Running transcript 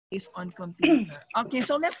based on computer. Okay,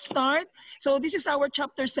 so let's start. So this is our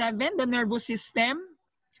chapter 7, the nervous system.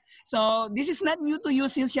 So this is not new to you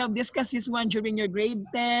since you have discussed this one during your grade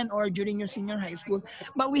 10 or during your senior high school.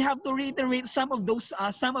 But we have to reiterate some of those,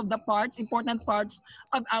 some of the parts, important parts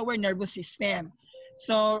of our nervous system.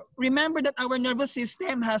 So remember that our nervous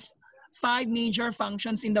system has 5 major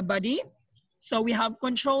functions in the body. So we have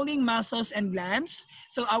controlling muscles and glands.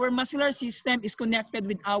 So our muscular system is connected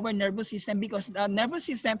with our nervous system because the nervous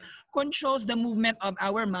system controls the movement of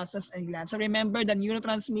our muscles and glands. So remember the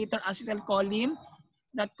neurotransmitter acetylcholine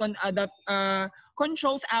that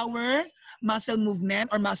controls our muscle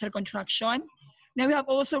movement or muscle contraction. Now we have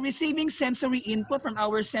also receiving sensory input from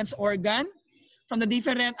our sense organ, from the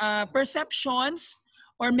different perceptions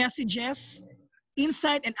or messages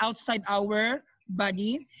inside and outside our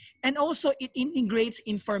body, and also it integrates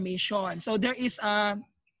information. So there is a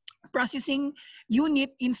processing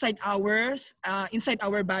unit inside our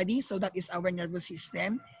body, so that is our nervous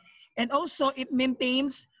system, and also it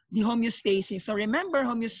maintains the homeostasis. So remember,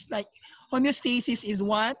 homeostasis is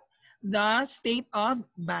what? The state of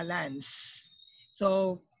balance.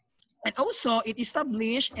 So, and also it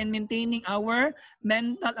established and maintaining our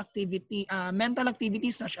mental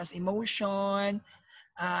activities such as emotion,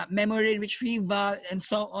 memory retrieval, and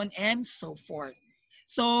so on and so forth.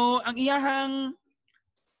 So, ang iyahang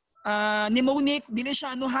mnemonic, dili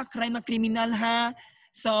siya ano ha, crime na criminal ha.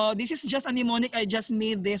 So, this is just a mnemonic. I just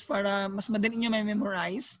made this para mas madali niyo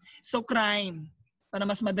ma-memorize. So, crime. Para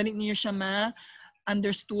mas madali niyo siya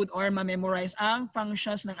ma-understood or ma-memorize ang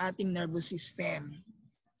functions ng ating nervous system.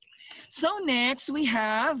 So, next, we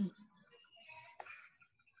have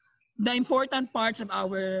the important parts of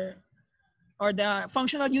our, or the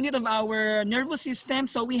functional unit of our nervous system.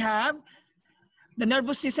 So, we have the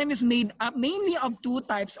nervous system is made up mainly of 2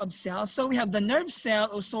 types of cells. So we have the nerve cell,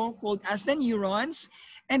 also called as the neurons,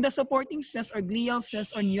 and the supporting cells or glial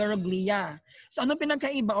cells or neuroglia. So ano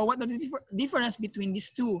pinagkaiba or what the difference between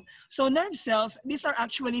these two? So nerve cells, these are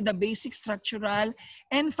actually the basic structural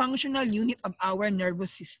and functional unit of our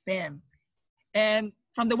nervous system. And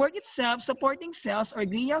from the word itself, supporting cells or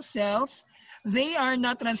glial cells, they are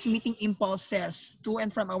not transmitting impulses to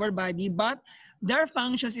and from our body, but their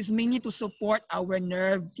functions is mainly to support our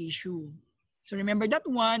nerve tissue. So remember that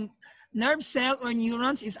one, nerve cell or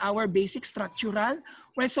neurons is our basic structural,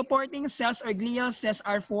 while supporting cells or glial cells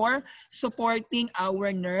are for supporting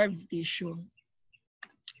our nerve tissue.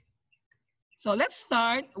 So let's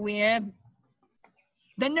start with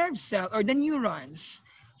the nerve cell or the neurons.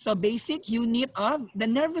 So basic unit of the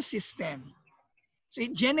nervous system. So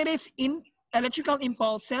it generates electrical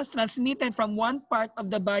impulses transmitted from one part of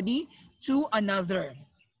the body to another.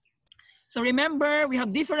 So remember, we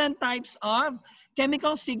have different types of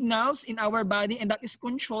chemical signals in our body, and that is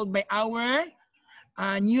controlled by our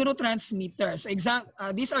neurotransmitters.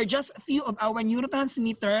 These are just a few of our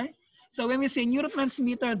neurotransmitters. So when we say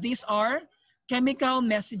neurotransmitter, these are chemical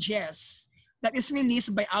messages that is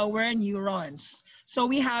released by our neurons. So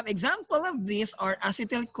we have example of this are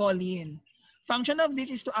acetylcholine. Function of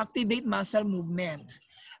this is to activate muscle movement.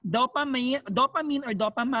 Dopamine or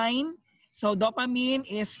dopamine. So dopamine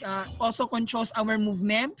is also controls our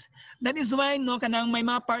movement. That is why no kanang may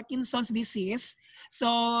mga Parkinson's disease. So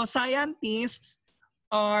scientists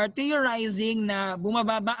are theorizing na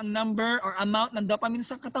bumababa ang number or amount ng dopamine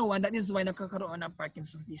sa katawan. That is why nagkakaroon ng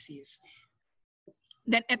Parkinson's disease.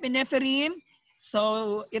 Then epinephrine.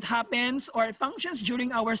 So it happens or functions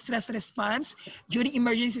during our stress response, during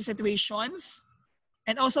emergency situations.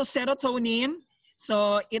 And also serotonin.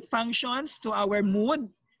 So it functions to our mood.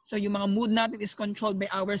 So yung mga mood natin is controlled by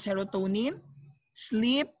our serotonin,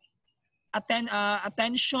 sleep,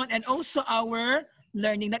 attention, and also our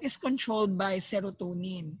learning that is controlled by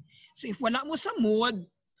serotonin. So if wala mo sa mood,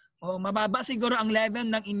 mababa siguro ang level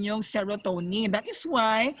ng inyong serotonin. That is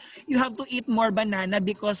why you have to eat more banana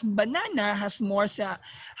because banana has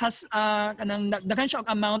dagan siya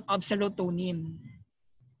amount of serotonin.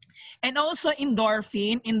 And also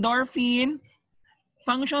endorphin. Endorphin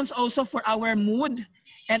functions also for our mood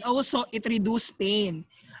and also it reduce pain.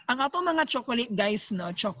 Ang ato mga chocolate guys,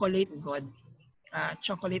 no, chocolate god,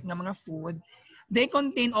 chocolate nga mga food, they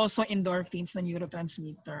contain also endorphins na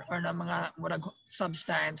neurotransmitter or na mga murag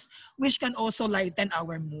substance which can also lighten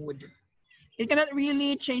our mood. It cannot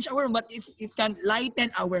really change our mood, but it can lighten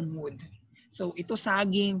our mood. So ito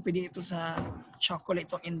saging, pwede ito sa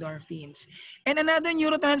chocolate, itong endorphins. And another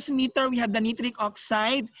neurotransmitter, we have the nitric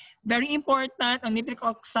oxide. Very important ang nitric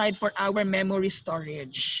oxide for our memory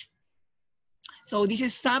storage. So this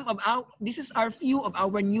is our few of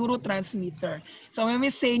our neurotransmitter. So when we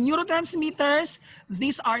say neurotransmitters,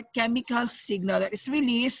 these are chemical signal that is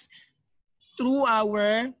released through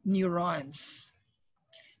our neurons.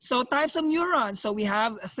 So types of neurons. So we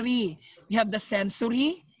have three. We have the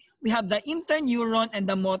sensory, we have the interneuron, and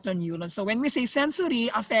the motor neuron. So when we say sensory,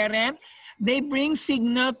 afferent, they bring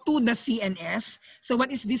signal to the CNS. So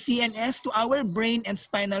what is the CNS? To our brain and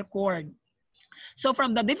spinal cord. So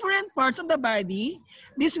from the different parts of the body,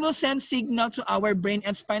 this will send signal to our brain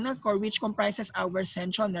and spinal cord, which comprises our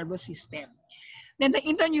central nervous system. Then the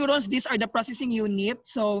interneurons, these are the processing unit.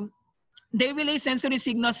 So they relay sensory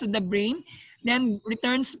signals to the brain, then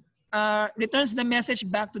returns the message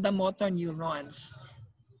back to the motor neurons.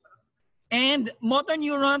 And motor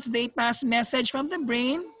neurons, they pass message from the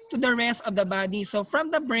brain to the rest of the body. So from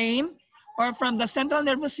the brain or from the central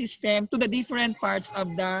nervous system to the different parts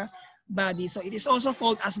of the body. So it is also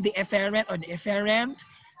called as the efferent or the efferent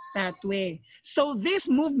pathway. So this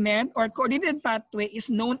movement or coordinated pathway is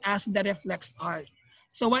known as the reflex arc.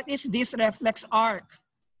 So what is this reflex arc?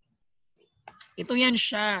 Ito yan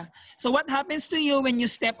siya. So what happens to you when you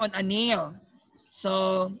step on a nail?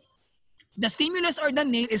 So the stimulus or the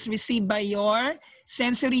nail is received by your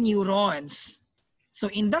sensory neurons. So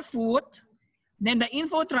in the foot, then the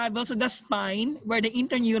info travels to the spine where the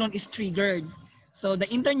interneuron is triggered. So the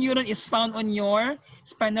interneuron is found on your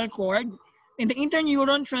spinal cord, and the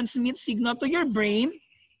interneuron transmits signal to your brain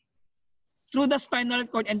through the spinal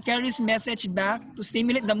cord and carries message back to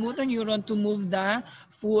stimulate the motor neuron to move the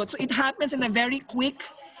foot. So it happens in a very quick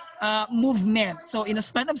movement. So in a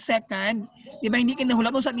span of second, di ba hindi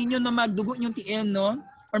kinahulap mo sa ninyo na magdugo yung tiil, no?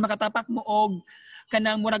 Or makatapak mo og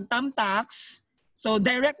kanang murag tamtax. So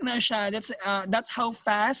direct na siya. That's how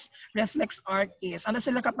fast reflex arc is. Ano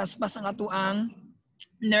sila kapaspas ang atuang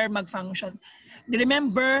nerve mag-function.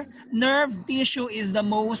 Remember, nerve tissue is the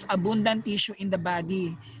most abundant tissue in the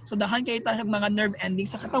body. So dahan kayo tayo mga nerve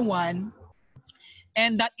endings sa katawan,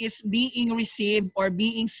 and that is being received or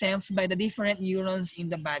being sensed by the different neurons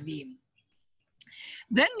in the body.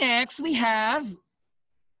 Then next, we have,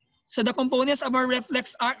 so the components of our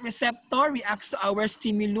reflex arc receptor reacts to our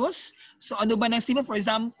stimulus. So ano ba ng stimulus? For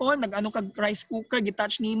example, nag-ano kag rice cooker,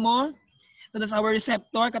 gitouch nimo. So that's our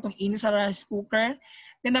receptor, katong init sa rice cooker.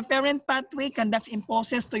 Then the afferent pathway conducts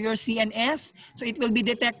impulses to your CNS. So it will be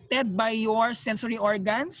detected by your sensory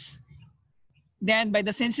organs. Then by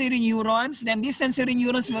the sensory neurons. Then these sensory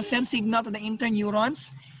neurons will send signal to the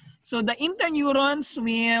interneurons. So the interneurons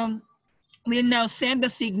will now send the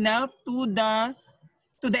signal to the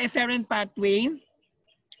efferent pathway.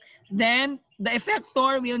 Then the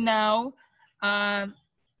effector will now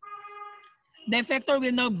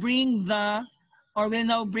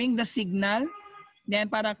bring the signal then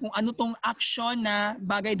para kung ano tong action na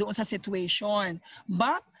bagay doon sa situation.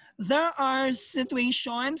 But there are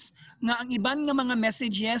situations nga ang iban nga mga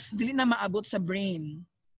messages dili na maabot sa brain.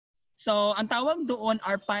 So ang tawag doon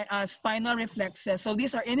are spinal reflexes. So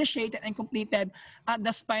these are initiated and completed at the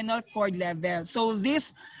spinal cord level. So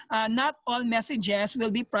this not all messages will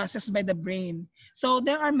be processed by the brain. So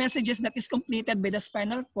there are messages that is completed by the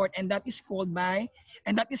spinal cord, and that is called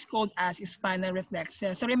as spinal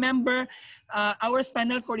reflexes. So remember, our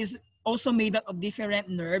spinal cord is also made up of different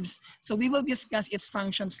nerves. So we will discuss its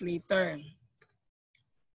functions later.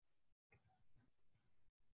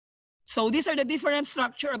 So these are the different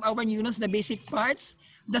structure of our neurons, the basic parts,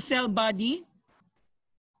 the cell body.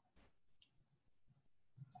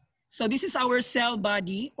 So this is our cell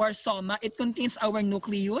body or soma. It contains our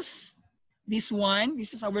nucleus. This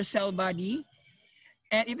is our cell body.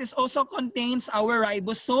 And it is also contains our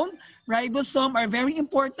ribosome. Ribosome are very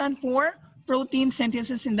important for protein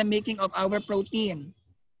synthesis in the making of our protein.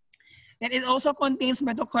 And it also contains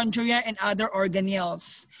mitochondria and other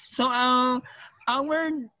organelles. So our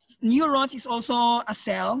neurons is also a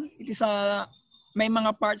cell. It is may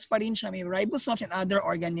mga parts pa rin siya, may ribosomes and other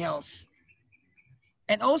organelles.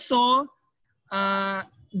 And also,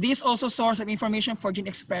 this also source of information for gene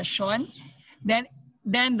expression. Then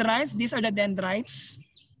dendrites, these are the dendrites.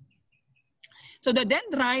 So the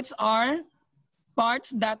dendrites are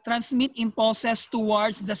parts that transmit impulses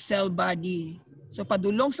towards the cell body. So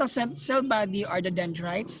padulong sa cell body are the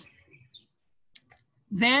dendrites.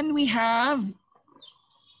 Then we have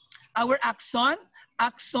our axon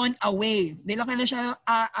away. Dilo ka na siya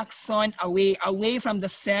axon away from the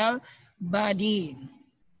cell body.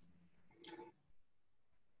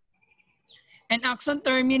 And axon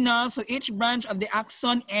terminal, so each branch of the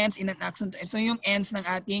axon ends in an axon. Ito yung ends ng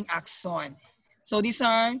ating axon. So these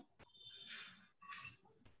are,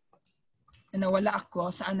 nawala ako,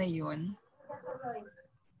 saan na yun?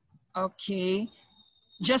 Okay.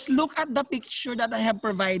 Just look at the picture that I have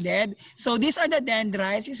provided. So these are the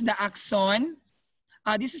dendrites. This is the axon.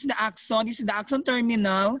 This is the axon. This is the axon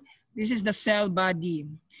terminal. This is the cell body.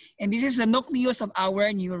 And this is the nucleus of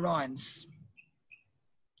our neurons.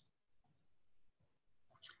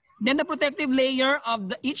 Then the protective layer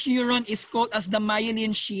of each neuron is called as the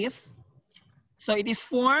myelin sheath. So it is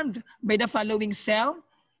formed by the following cell.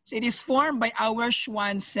 So it is formed by our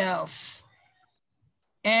Schwann cells.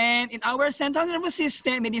 And in our central nervous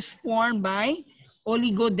system, it is formed by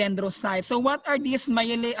oligodendrocytes. So what are these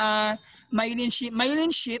myelin sheath?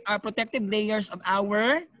 Myelin sheath are protective layers of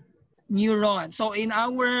our neurons. So in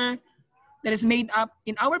our that is made up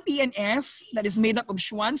in our PNS that is made up of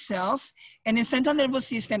Schwann cells, and in central nervous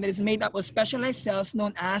system that is made up of specialized cells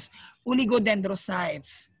known as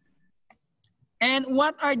oligodendrocytes. And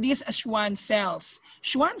what are these Schwann cells?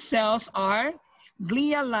 Schwann cells are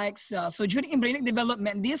glial-like cells. So during embryonic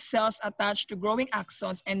development, these cells attach to growing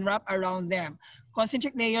axons and wrap around them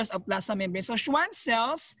concentric layers of plasma membrane. So Schwann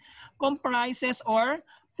cells comprises or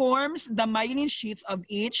forms the myelin sheaths of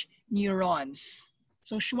each neurons.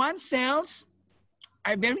 So Schwann cells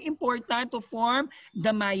are very important to form the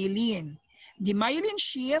myelin. The myelin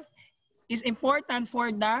sheath is important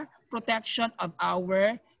for the protection of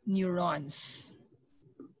our neurons.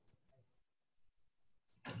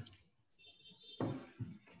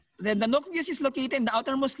 Then the nucleus is located in the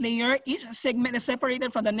outermost layer. Each segment is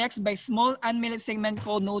separated from the next by small unmated segment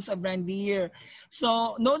called nodes of Ranvier.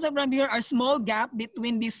 So nodes of Ranvier are small gap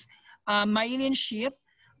between this myelin sheath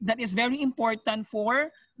that is very important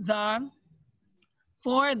for the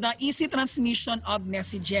easy transmission of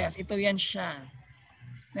messages. Ito yan siya.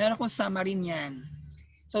 Meron akong summary niyan.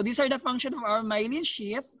 So these are the function of our myelin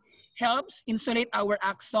sheath. Helps insulate our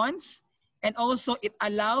axons, and also it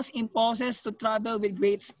allows impulses to travel with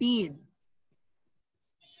great speed.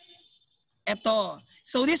 Ito.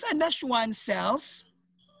 So these are the Schwann cells,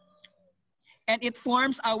 and it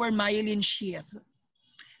forms our myelin sheath.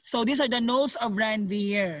 So these are the nodes of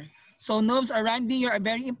Ranvier. So nodes of Ranvier are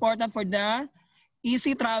very important for the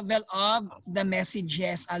easy travel of the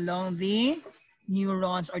messages along the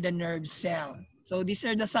neurons or the nerve cell. So these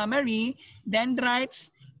are the summary. Dendrites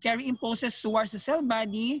carry impulses towards the cell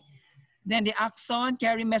body. Then the axon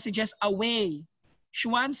carry messages away.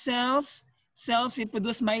 Schwann cells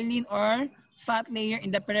reproduce myelin or fat layer in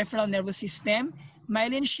the peripheral nervous system.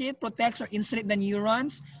 Myelin sheath protects or insulate the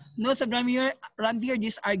neurons. Nodes of Ranvier,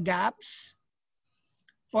 these are gaps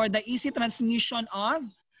for the easy transmission of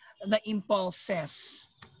the impulses.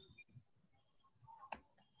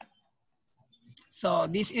 So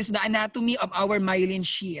this is the anatomy of our myelin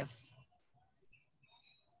sheath.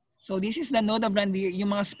 So this is the node of Ranvier, yung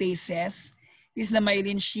mga spaces. This is the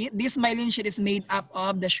myelin sheath. This myelin sheath is made up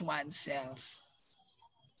of the Schwann cells.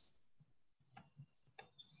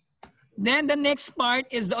 Then the next part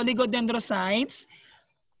is the oligodendrocytes.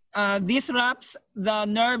 This wraps the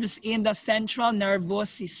nerves in the central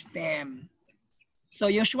nervous system.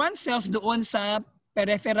 So yung Schwann cells doon sa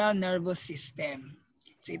peripheral nervous system.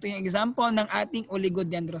 So ito yung example ng ating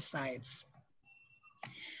oligodendrocytes.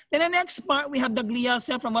 Then the next part, we have the glial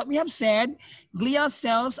cell. From what we have said, glial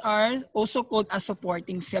cells are also called a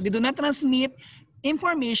supporting cell. They do not transmit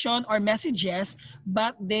information or messages,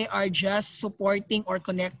 but they are just supporting or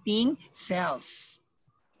connecting cells.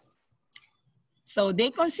 So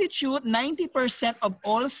they constitute 90% of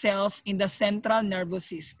all cells in the central nervous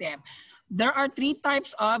system. There are three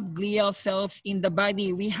types of glial cells in the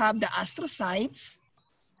body. We have the astrocytes.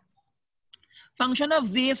 Function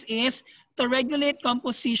of this is to regulate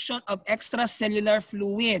composition of extracellular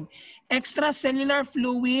fluid. Extracellular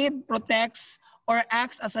fluid protects or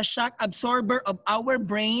acts as a shock absorber of our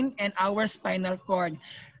brain and our spinal cord.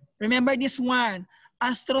 Remember this one,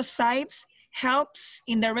 astrocytes helps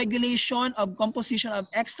in the regulation of composition of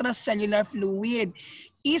extracellular fluid.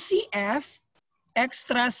 ECF,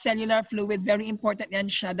 extracellular fluid, very important yan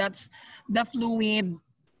siya. That's the fluid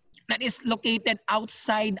that is located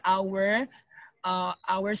outside our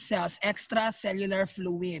cells, extracellular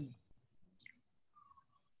fluid.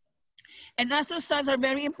 And astrocytes are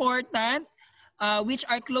very important, which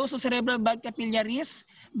are close to cerebral blood capillaries.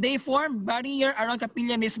 They form barrier around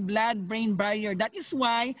capillaries, blood-brain barrier. That is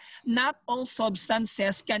why not all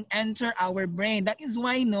substances can enter our brain. That is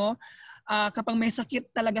why, no, kapag may sakit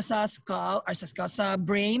talaga sa skull or sa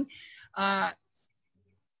brain,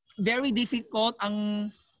 very difficult ang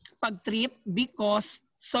pag-treat because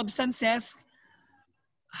substances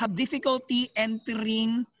have difficulty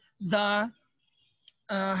entering the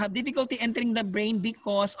brain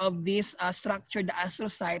because of this structure, the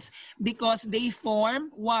astrocytes, because they form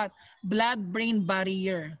what? Blood-brain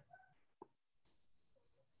barrier.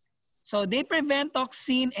 So they prevent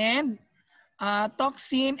toxin and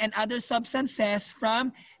other substances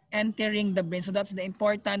from entering the brain. So that's the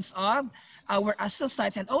importance of our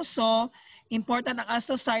astrocytes, and also important ang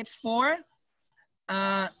astrocytes for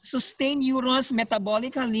sustain neurons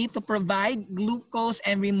metabolically to provide glucose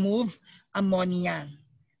and remove ammonia.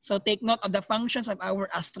 So take note of the functions of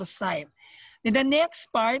our astrocyte. Then the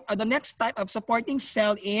next part, or the next type of supporting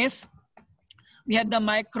cell is, we have the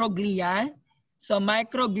microglia. So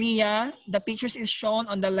microglia, the pictures is shown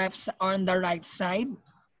on the left or on the right side.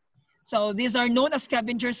 So these are known as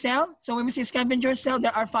scavenger cell. So when we say scavenger cell, there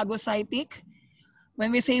are phagocytic. When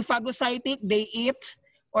we say phagocytic, they eat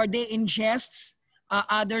or they ingest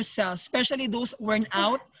other cells, especially those worn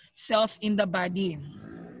out cells in the body.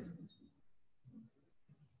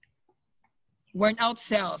 Worn out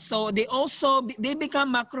cells. So they become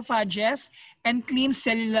macrophages and clean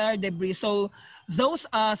cellular debris. So those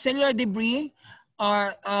cellular debris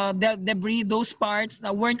are those parts,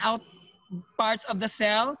 the worn out parts of the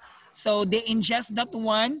cell. So they ingest that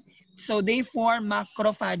one. So they form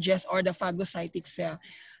macrophages or the phagocytic cell.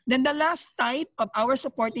 Then the last type of our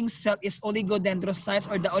supporting cell is oligodendrocytes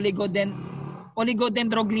or the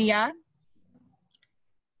oligodendroglia.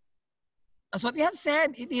 As what we have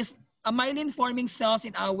said, it is a myelin-forming cells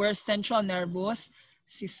in our central nervous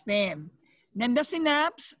system. Then the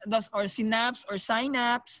synapse, synapse,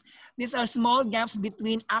 these are small gaps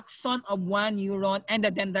between axon of one neuron and the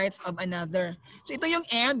dendrites of another. So ito yung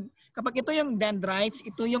end. Kapag ito yung dendrites,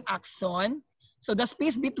 ito yung axon. So the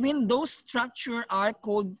space between those structures are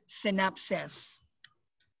called synapses.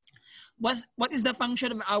 What is the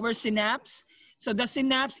function of our synapse? So the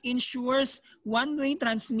synapse ensures one-way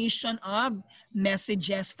transmission of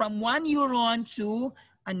messages from one neuron to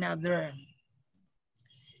another.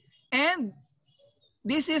 And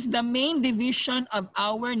this is the main division of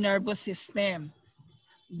our nervous system.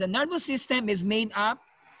 The nervous system is made up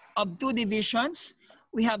of two divisions.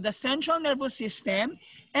 We have the central nervous system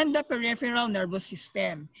and the peripheral nervous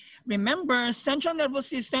system. Remember, central nervous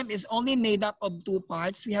system is only made up of two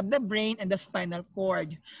parts. We have the brain and the spinal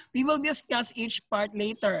cord. We will discuss each part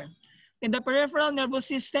later. And the peripheral nervous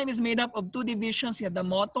system is made up of two divisions. We have the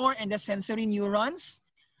motor and the sensory neurons.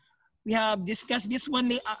 We have discussed this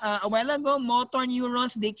one a while ago. Motor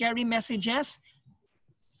neurons, they carry messages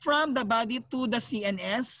from the body to the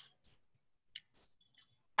CNS.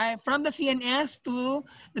 From the CNS to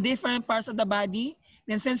the different parts of the body.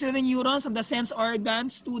 Then sensory neurons of the sense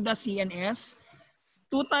organs to the CNS.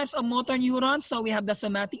 Two types of motor neurons. So we have the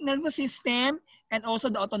somatic nervous system and also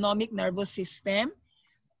the autonomic nervous system.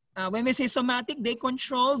 When we say somatic, they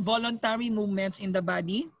control voluntary movements in the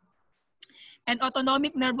body. And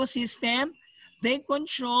autonomic nervous system, they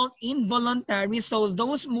control involuntary. So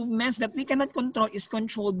those movements that we cannot control is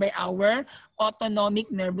controlled by our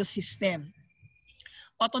autonomic nervous system.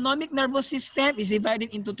 Autonomic nervous system is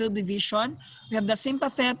divided into two divisions. We have the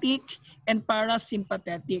sympathetic and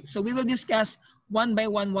parasympathetic. So we will discuss one by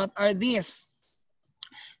one what are these.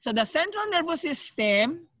 So the central nervous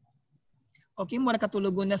system, okay, mura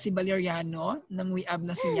katulugon na si Valeriano, nang-we-up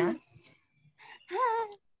na siya.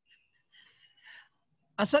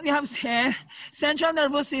 As what we have said, central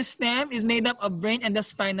nervous system is made up of brain and the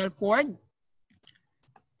spinal cord.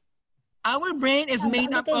 Our brain is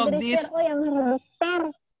made up of this.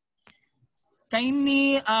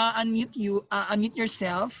 Kindly unmute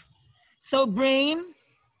yourself. So brain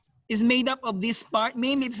is made up of this part.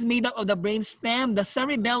 Mainly it's made up of the brain stem, the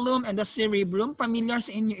cerebellum, and the cerebrum. Familiar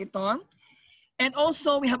sa inyo ito. And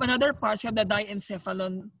also we have another part. We have the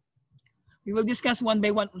diencephalon. We will discuss one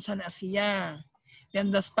by one unsa na siya. Then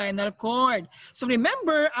the spinal cord. So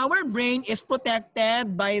remember, our brain is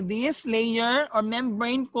protected by this layer or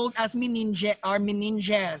membrane called as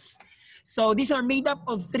meninges. So these are made up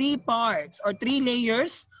of three parts or three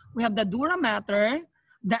layers. We have the dura mater,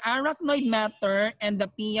 the arachnoid matter, and the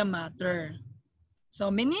pia mater. So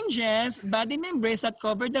meninges, body membranes that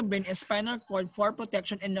cover the brain and spinal cord for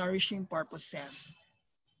protection and nourishing purposes.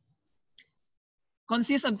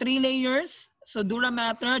 Consists of three layers. So dura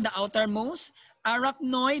mater, the outermost,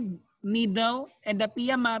 arachnoid, middle, and the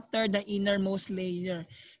pia mater, the innermost layer.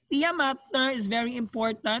 Pia mater is very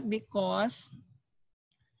important because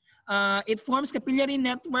it forms capillary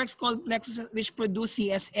networks called plexuses which produce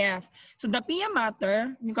CSF. So the pia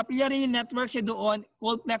mater, yung capillary networks doon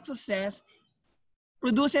called plexuses,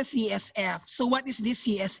 produces CSF. So what is this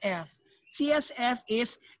CSF? CSF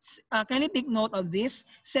is, can you take note of this?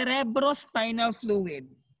 Cerebrospinal fluid.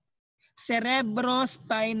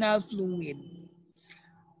 Cerebrospinal fluid.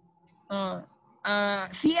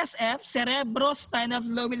 CSF, cerebrospinal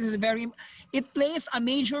fluid, is it plays a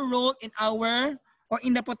major role in our or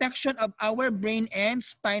in the protection of our brain and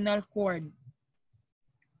spinal cord.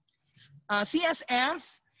 CSF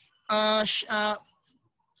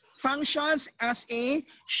functions as a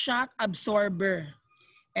shock absorber.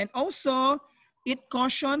 And also, it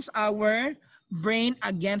cautions our brain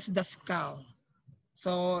against the skull.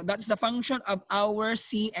 So that's the function of our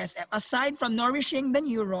CSF. Aside from nourishing the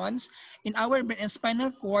neurons in our brain and spinal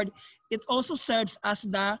cord, it also serves as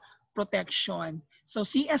the protection. So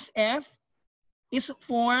CSF is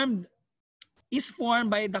formed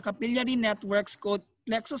by the capillary networks called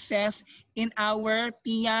plexuses in our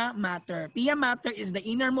pia mater. Pia mater is the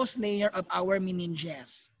innermost layer of our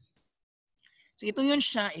meninges. So ito yun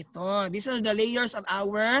siya, ito. These are the layers of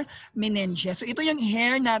our meninges. So ito yung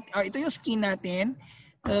hair natin, or ito yung skin natin.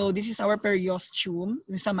 So this is our periosteum,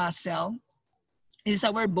 this is a muscle. This is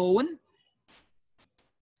our bone.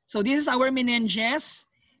 So this is our meninges.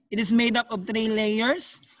 It is made up of 3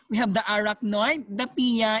 layers. We have the arachnoid, the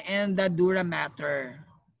pia, and the dura mater.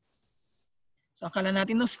 So akala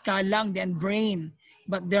natin no skull lang, then brain.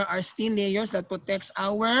 But there are still layers that protects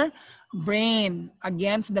our brain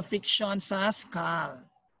against the friction sa skull.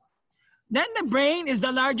 Then the brain is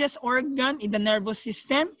the largest organ in the nervous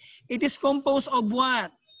system. It is composed of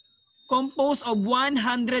what? Composed of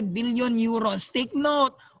 100 billion neurons. Take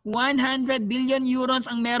note, 100 billion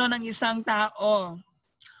neurons ang meron ng isang tao.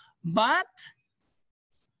 But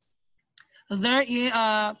there is,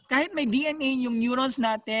 kahit may DNA yung neurons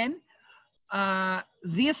natin,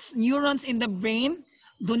 these neurons in the brain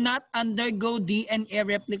do not undergo DNA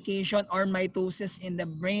replication or mitosis in the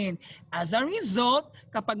brain. As a result,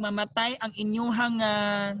 kapag mamatay ang inyuhang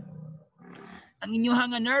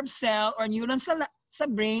nerve cell or neuron sa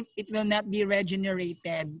brain, it will not be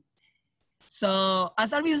regenerated. So,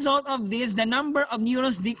 as a result of this, the number of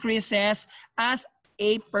neurons decreases as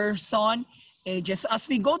a person ages. So, as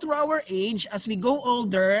we go through our age, as we go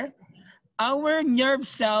older, our nerve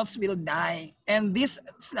cells will die, and these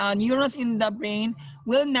neurons in the brain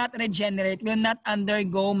will not regenerate, will not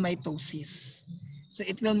undergo mitosis. So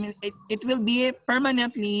it will be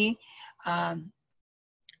permanently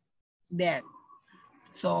dead.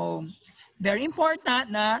 So very important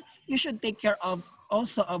na you should take care of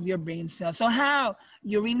also of your brain cells. So how?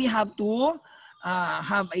 You really have to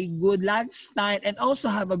have a good lifestyle and also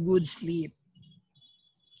have a good sleep.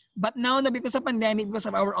 But now, na because of pandemic, because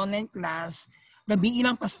of our online class, gabi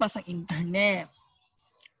ilang paspas ang internet.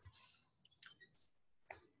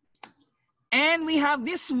 And we have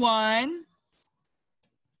this one,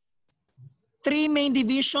 3 main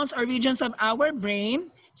divisions or regions of our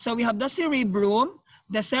brain. So we have the cerebrum,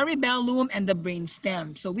 the cerebellum, and the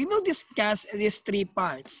brainstem. So we will discuss these 3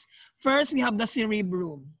 parts. First, we have the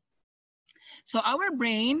cerebrum. So our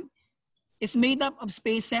brain is made up of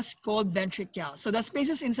spaces called ventricles. So the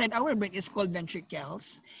spaces inside our brain is called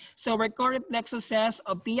ventricles. So recurrent plexuses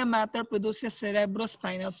of pia mater produces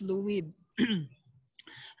cerebrospinal fluid.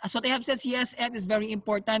 As what I have said, CSF is very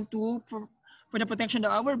important for the protection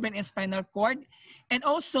of our brain and spinal cord. And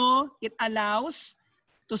also, it allows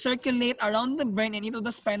to circulate around the brain and into the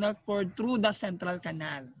spinal cord through the central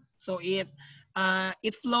canal. So it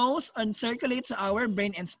flows and circulates our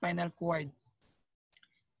brain and spinal cord.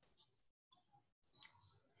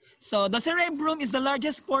 So the cerebrum is the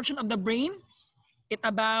largest portion of the brain. It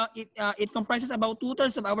comprises about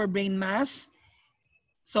 2/3 of our brain mass.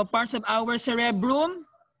 So parts of our cerebrum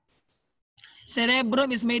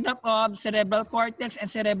is made up of cerebral cortex and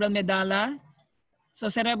cerebral medulla.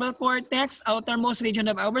 So cerebral cortex, outermost region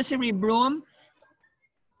of our cerebrum,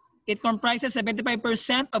 it comprises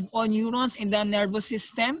 75% of all neurons in the nervous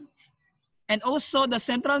system. And also the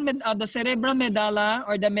cerebral medulla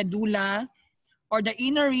or the medulla, or the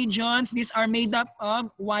inner regions, these are made up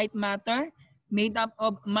of white matter, made up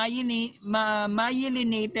of myelinated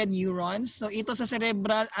neurons. So ito sa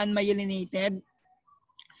cerebral and myelinated.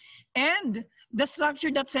 And the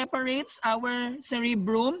structure that separates our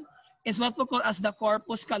cerebrum is what we call as the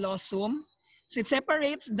corpus callosum. So it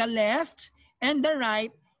separates the left and the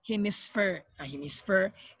right hemisphere.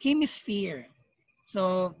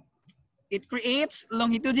 So it creates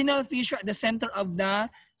longitudinal fissure at the center of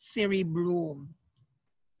the cerebrum.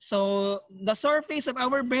 So the surface of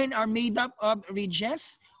our brain are made up of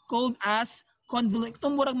ridges called as convolutions.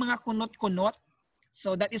 Itong murag mga kunot-kunot.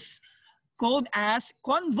 So that is called as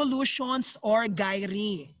convolutions or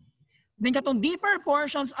gyri. Then katong deeper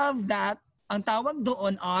portions of that, ang tawag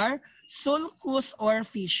doon are sulcus or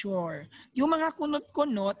fissure. Yung mga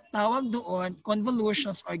kunot-kunot, tawag doon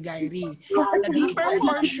convolutions or gyri. The deeper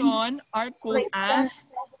portion are called as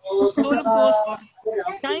sulcus or.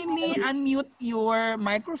 Kindly unmute your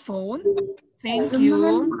microphone. Thank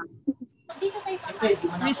you.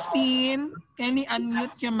 Christine,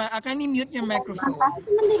 kindly mute your microphone.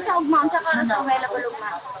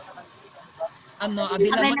 Ano,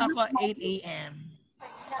 available ako 8 a.m.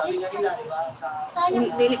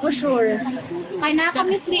 Hindi ko sure. Kaya na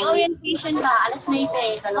kami free orientation ba? Alas 9.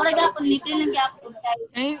 Mura gapon, libre lang gapon.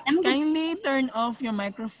 Kindly turn off your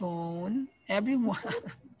microphone, everyone.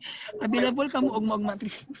 Available ka mo og magmatri.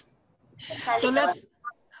 So let's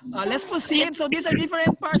proceed. So these are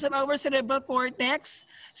different parts of our cerebral cortex.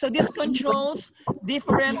 So this controls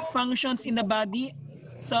different functions in the body.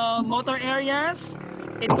 So motor areas,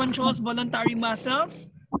 it controls voluntary muscles.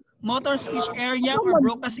 Motor speech area or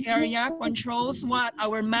Broca's area controls what?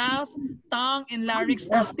 Our mouth, tongue, and larynx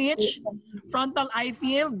for speech. Frontal eye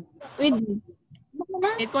field,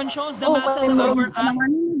 it controls the muscles of our eye.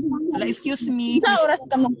 Excuse me.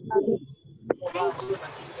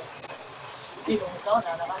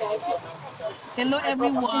 Hello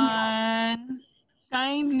everyone.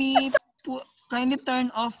 Kindly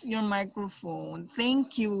turn off your microphone.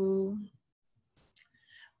 Thank you.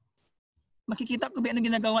 Makikita ko ba ano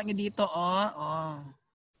ginagawa niyo dito?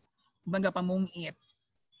 Bangga pamungit.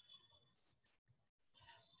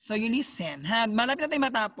 So you listen. Malapit na tayo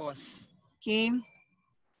matapos. Okay?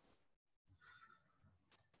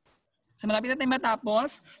 So malapit na tayo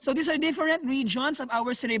matapos. So these are different regions of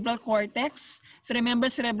our cerebral cortex. So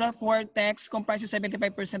remember, cerebral cortex comprises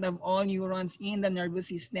 75% of all neurons in the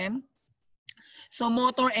nervous system. So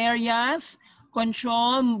motor areas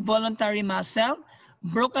control voluntary muscle.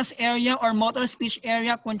 Broca's area or motor speech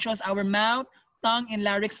area controls our mouth, tongue, and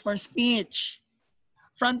larynx for speech.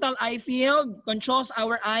 Frontal eye field controls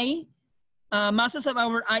our eye, muscles of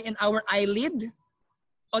our eye and our eyelid.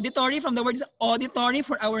 Auditory, from the word auditory,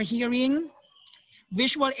 for our hearing.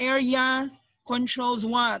 Visual area controls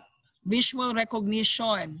what? Visual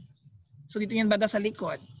recognition. So dito yan banda sa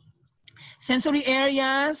likod. Sensory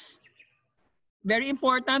areas, very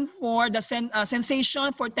important for the sensation,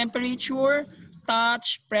 for temperature,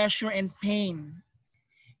 touch, pressure, and pain.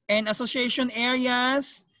 And association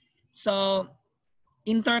areas, so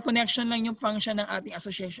interconnection lang yung function ng ating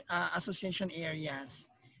association areas.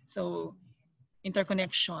 So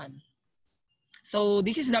interconnection. So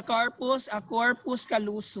this is the corpus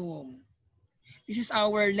callosum. This is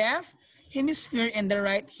our left hemisphere and the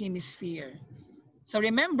right hemisphere. So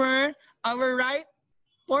remember, our right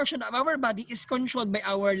portion of our body is controlled by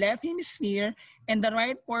our left hemisphere and the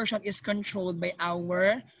right portion is controlled by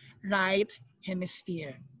our right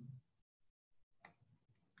hemisphere.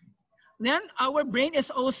 Then our brain is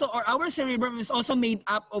also, or our cerebrum is also made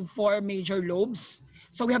up of 4 major lobes.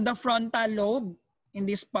 So we have the frontal lobe in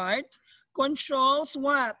this part, controls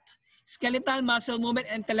what? Skeletal muscle movement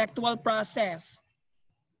and intellectual process.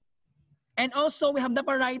 And also we have the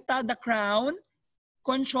parietal, the crown,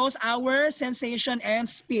 controls our sensation and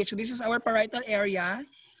speech. So this is our parietal area.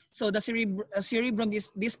 So the cerebrum,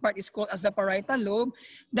 this part is called as the parietal lobe.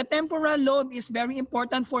 The temporal lobe is very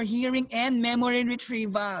important for hearing and memory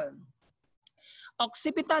retrieval.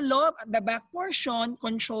 Occipital lobe, at the back portion,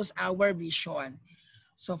 controls our vision.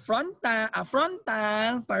 So frontal,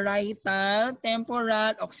 parietal,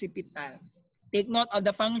 temporal, occipital. Take note of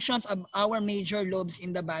the functions of our major lobes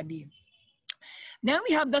in the body. Then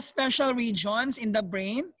we have the special regions in the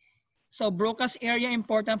brain. So Broca's area,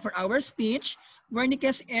 important for our speech.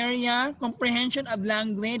 Wernicke's area, comprehension of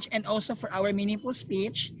language and also for our meaningful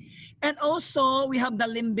speech. And also we have the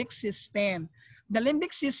limbic system. The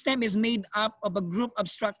limbic system is made up of a group of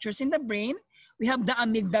structures in the brain. We have the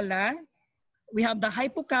amygdala. We have the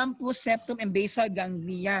hippocampus, septum, and basal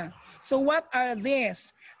ganglia. So what are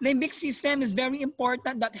these? Limbic system is very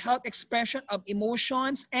important that help expression of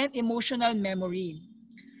emotions and emotional memory.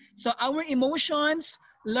 So our emotions,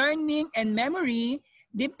 learning, and memory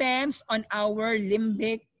depends on our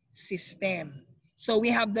limbic system. So we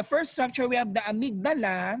have the first structure, we have the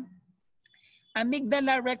amygdala.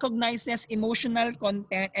 Amygdala recognizes emotional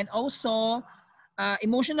content and also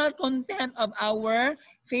emotional content of our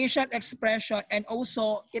facial expression, and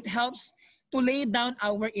also it helps to lay down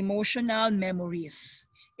our emotional memories.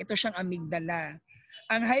 Ito siyang amygdala.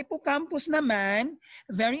 Ang hippocampus naman,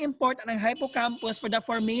 very important ang hippocampus for the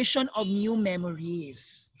formation of new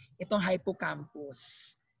memories. Itong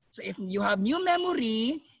hippocampus. So if you have new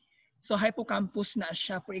memory, so hippocampus na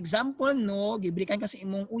siya. For example, no, gibrikan ka sa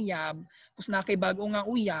imong uyab, tapos na kay bago nga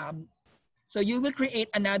uyab, so you will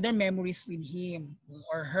create another memories with him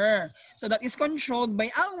or her. So that is controlled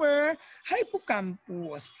by our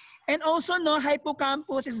hippocampus. And also, no,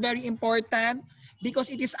 hippocampus is very important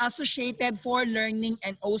because it is associated for learning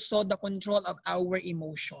and also the control of our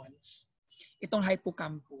emotions. Itong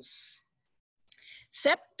hippocampus.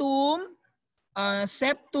 Septum,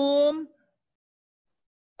 septum.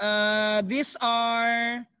 These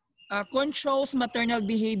are controls maternal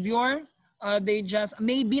behavior. They just,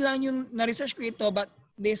 maybe lang yung na-research ko ito, but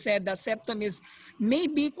they said that septum is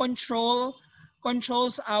maybe controls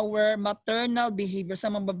our maternal behavior sa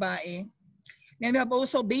mga babae. Then we have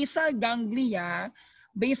also basal ganglia.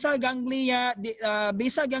 Basal ganglia,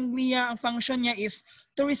 ang function niya is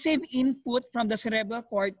to receive input from the cerebral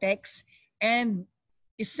cortex and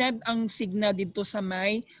isend ang signal dito sa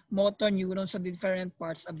may motor neurons sa different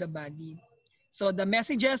parts of the body. So the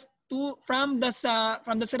messages from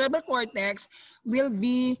the cerebral cortex will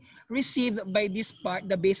be received by this part,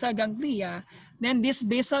 the basal ganglia. Then this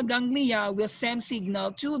basal ganglia will send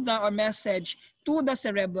signal or message to the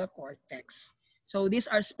cerebral cortex. So these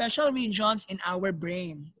are special regions in our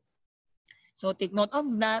brain. So take note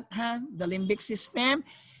of that, the limbic system,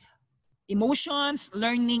 emotions,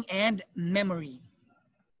 learning, and memory.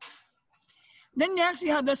 Then next, we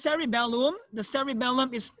have the cerebellum. The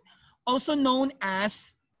cerebellum is also known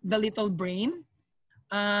as the little brain.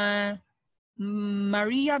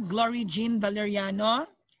 Maria Glory Jean Valeriano,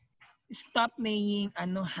 stop playing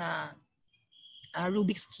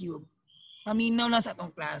Rubik's Cube. Paminaw lang sa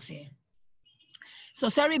atong klase. So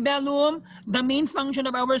cerebellum, the main function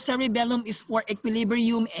of our cerebellum is for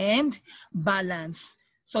equilibrium and balance.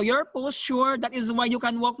 So your posture, that is why you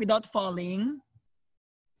can walk without falling.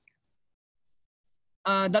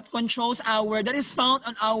 That is found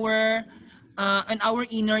on our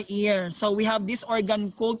inner ear. So we have this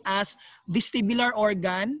organ called as vestibular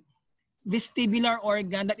organ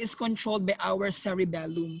that is controlled by our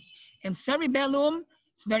cerebellum. And cerebellum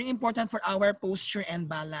is very important for our posture and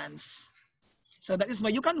balance. So that is why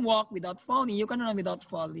you can walk without falling, you can run without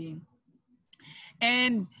falling.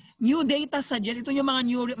 And new data suggests, ito yung mga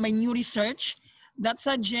new research that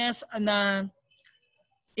suggests na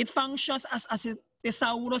it functions as a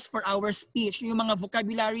thesaurus for our speech. Yung mga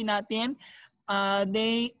vocabulary natin,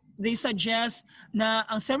 they suggest na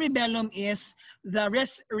ang cerebellum is the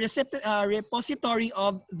repository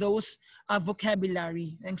of those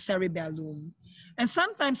vocabulary, ng cerebellum. And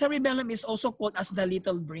sometimes cerebellum is also called as the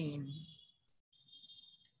little brain.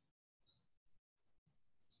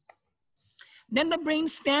 Then the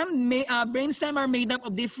brainstem are made up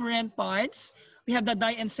of different parts. We have the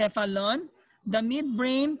diencephalon, the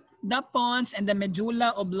midbrain, the pons, and the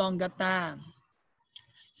medulla oblongata.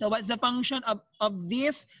 So what's the function of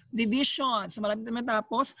this division? So malapit na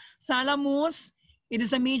matapos. Thalamus, it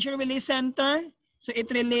is a major relay center. So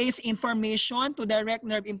it relays information to direct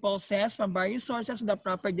nerve impulses from various sources to the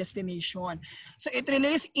proper destination. So it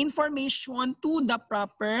relays information to the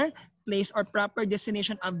proper place or proper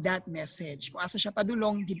destination of that message. Kung asa siya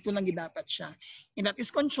padulong, dito lang gidapat siya. And that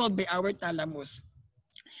is controlled by our thalamus.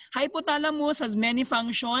 Hypothalamus has many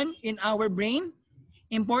functions in our brain,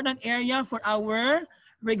 important area for our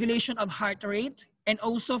regulation of heart rate and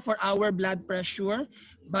also for our blood pressure,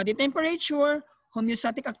 body temperature,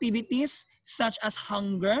 homeostatic activities such as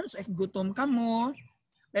hunger. So if gutom ka mo,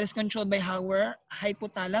 that is controlled by our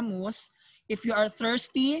hypothalamus. If you are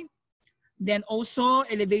thirsty, then also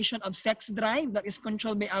elevation of sex drive, that is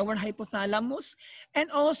controlled by our hypothalamus, and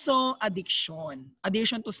also addiction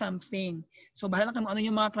to something. So bahala kami ano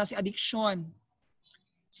yung mga klase addiction.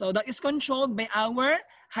 So that is controlled by our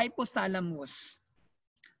hypothalamus.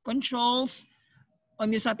 Controls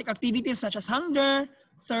homeostatic activities such as hunger,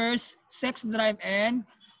 thirst, sex drive, and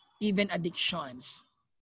even addictions.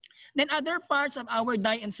 Then other parts of our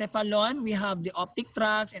diencephalon, we have the optic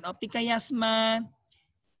tracts and optic chiasma.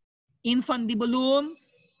 Infundibulum,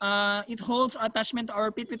 it holds attachment to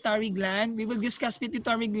our pituitary gland. We will discuss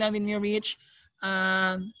pituitary gland when we reach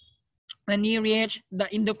the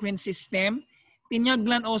endocrine system. Pineal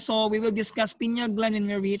gland also, we will discuss pineal gland when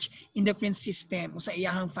we reach endocrine system sa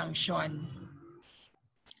iyahang function.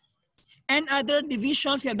 And other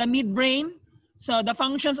divisions, we have the midbrain. So the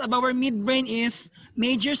functions of our midbrain is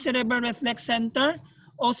major cerebral reflex center,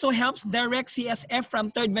 also helps direct CSF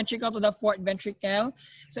from third ventricle to the fourth ventricle.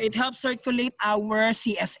 So it helps circulate our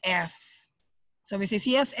CSF. So we say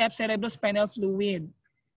CSF, cerebrospinal fluid.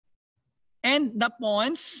 And the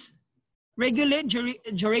pons regulate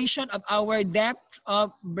duration of our depth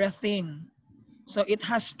of breathing. So it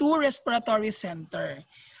has two respiratory center.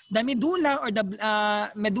 The medulla or the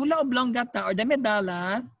medulla oblongata or the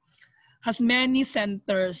medulla has many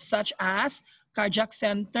centers such as cardiac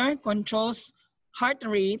center, controls heart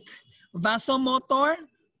rate, vasomotor,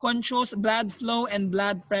 controls blood flow and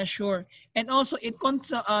blood pressure. And also it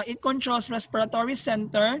controls respiratory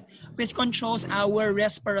center, which controls our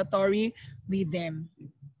respiratory rhythm.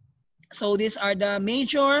 So these are the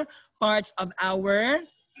major parts of our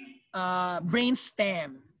brain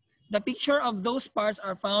stem. The picture of those parts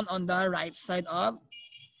are found on the right side of,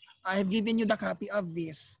 I have given you the copy of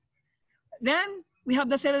this. Then we have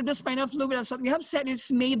the cerebrospinal fluid. As we have said,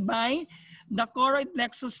 it's made by the choroid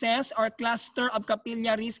plexuses or cluster of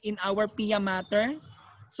capillaries in our pia mater.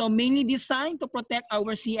 So mainly designed to protect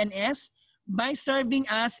our CNS by serving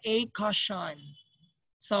as a cushion.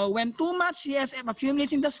 So when too much CSF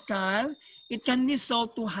accumulates in the skull, it can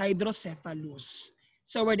result to hydrocephalus.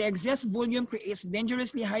 So where the excess volume creates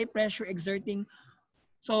dangerously high pressure exerting.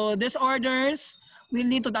 So disorders will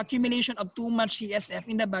lead to the accumulation of too much CSF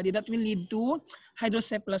in the body that will lead to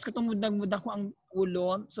hydrocephalus. Katong mudag-mudag ko ang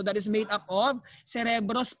ulo. So that is made up of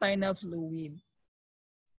cerebrospinal fluid.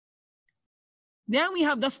 Then we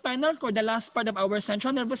have the spinal cord, the last part of our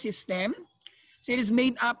central nervous system. So it is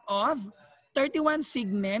made up of 31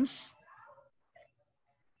 segments.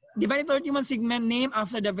 Divided 31 segments named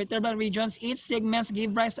after the vertebral regions. Each segments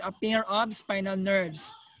give rise to a pair of spinal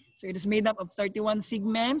nerves. So it is made up of 31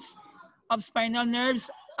 segments of spinal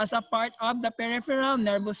nerves as a part of the peripheral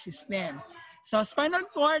nervous system. So spinal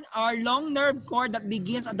cord are long nerve cord that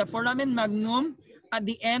begins at the foramen magnum at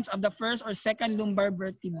the ends of the first or second lumbar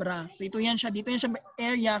vertebra. So ito yan siya, dito yan siya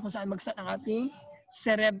area kung saan mag-start ang ating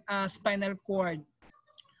spinal cord.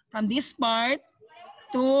 From this part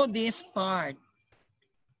to this part.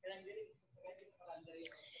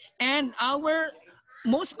 And our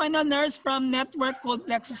most spinal nerves from network called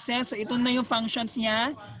plexuses. So ito na yung functions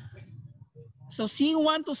niya. So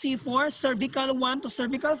C1 to C4, cervical 1 to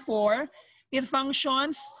cervical 4, it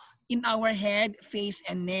functions in our head, face,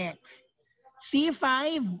 and neck.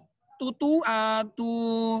 C5 to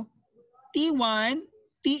T1,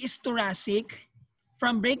 T is thoracic.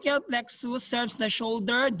 From brachial plexus serves the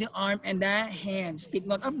shoulder, the arm, and the hands. Take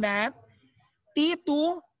note of that.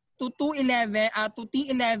 T2 to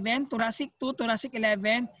T11, thoracic 2, thoracic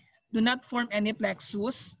 11, do not form any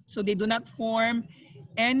plexus. So they do not form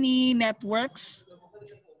any networks.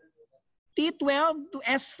 T12 to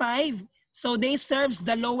S5, so they serves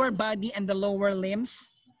the lower body and the lower limbs.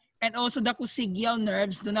 And also the coccygeal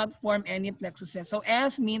nerves do not form any plexuses. So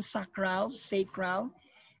S means sacral,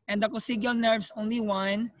 and the coccygeal nerves only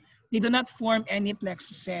one. They do not form any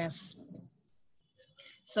plexuses.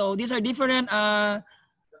 So these are different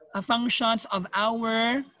functions of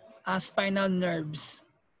our spinal nerves.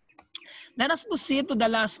 Let us proceed to the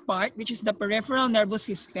last part, which is the peripheral nervous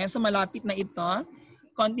system. So malapit na ito.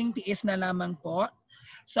 Konting tiis na lamang po.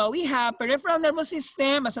 So we have peripheral nervous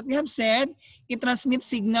system. As what we have said, it transmits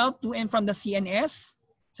signal to and from the CNS.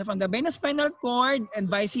 So from the brain to spinal cord and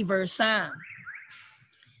vice versa.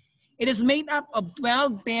 It is made up of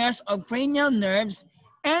 12 pairs of cranial nerves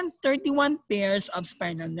and 31 pairs of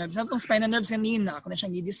spinal nerves. Itong spinal nerves kanina, ako na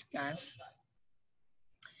siyang i-discuss.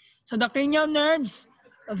 So the cranial nerves,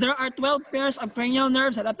 there are 12 pairs of cranial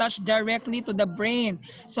nerves that attach directly to the brain.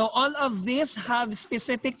 So all of these have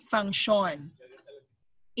specific function.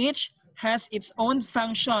 Each has its own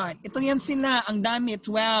function. Ito yan sila, ang dami,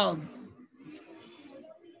 12.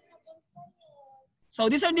 So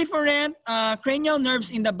these are different cranial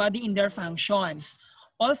nerves in the body in their functions.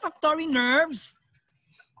 Olfactory nerves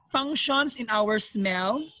functions in our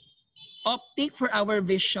smell, optic for our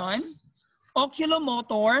vision,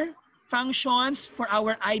 oculomotor functions for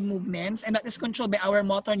our eye movements, and that is controlled by our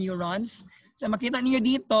motor neurons. So makita niyo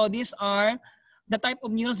dito, these are the type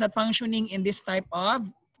of neurons that functioning in this type of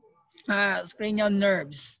cranial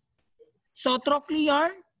nerves. So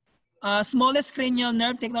trochlear, smallest cranial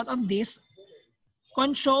nerve, take note of this,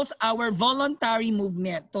 controls our voluntary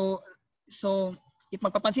movement. So if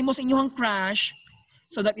magpapansin mo sa inyong crush,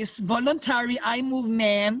 so that is voluntary eye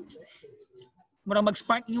movement, murang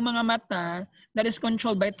mag-spark yung mga mata, that is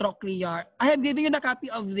controlled by trochlear. I have given you the copy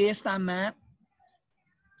of this, tama?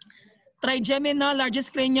 Trigeminal,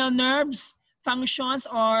 largest cranial nerves, functions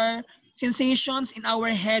or sensations in our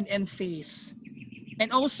head and face.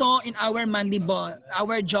 And also in our mandible,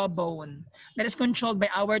 our jawbone. That is controlled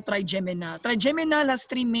by our trigeminal. Trigeminal has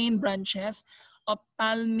 3 main branches: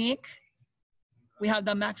 ophthalmic, we have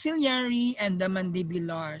the maxillary, and the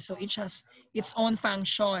mandibular. So each has its own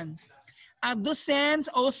function. Abducens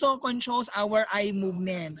also controls our eye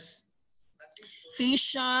movements.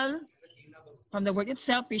 Facial, from the word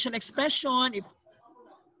itself, facial expression, if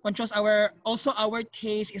controls also our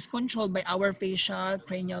taste is controlled by our facial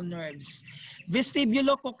cranial nerves.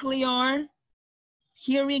 Vestibulocochlear,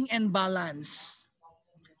 hearing and balance.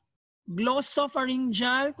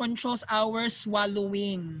 Glossopharyngeal controls our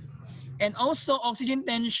swallowing and also oxygen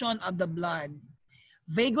tension of the blood.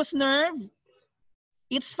 Vagus nerve,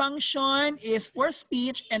 its function is for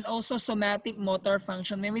speech and also somatic motor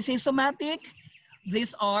function. When we say somatic,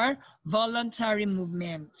 These are voluntary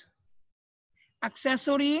movement.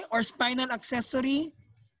 Accessory or spinal accessory,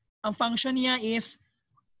 ang function niya is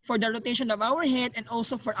for the rotation of our head and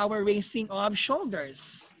also for our raising of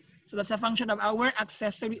shoulders. So that's a function of our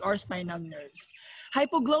accessory or spinal nerves.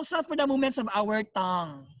 Hypoglossal for the movements of our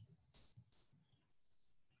tongue.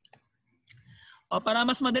 O, para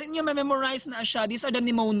mas madali niyo ma-memorize na siya, these are the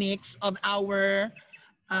mnemonics of our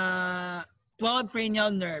 12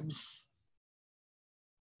 cranial nerves.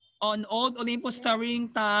 On Old Olympus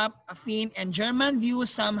towering top, fin, and German view,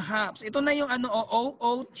 some hops. Ito na yung ano,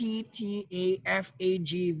 O-O-T-T-A-F-A-G-V-S-H.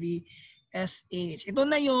 Ito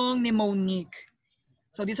na yung mnemonic.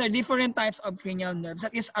 So these are different types of cranial nerves.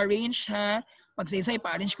 That is arrange ha. Pag sa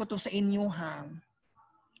pa-arrange ko to sa inyo ha.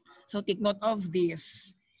 So take note of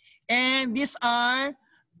this. And these are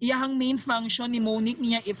iyahang main function, mnemonic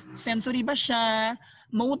niya if sensory ba siya,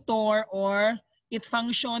 motor, or it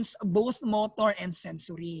functions both motor and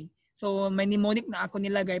sensory. So may mnemonic na ako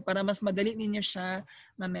nilagay para mas madali ninyo siya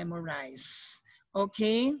ma-memorize.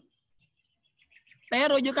 Okay?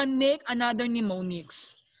 Pero you can make another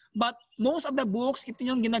mnemonics. But most of the books, ito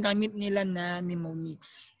yung ginagamit nila na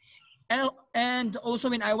mnemonics. And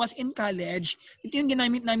also when I was in college, ito yung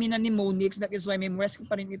ginamit namin na mnemonics. That is why memorize ko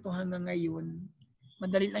pa rin ito hanggang ngayon.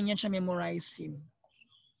 Madali lang yan siya memorizing.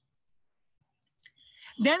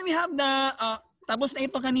 Then we have the, tapos na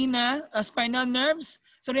ito kanina, spinal nerves.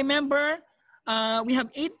 So remember, we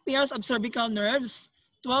have 8 pairs of cervical nerves,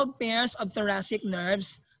 12 pairs of thoracic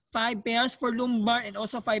nerves, 5 pairs for lumbar, and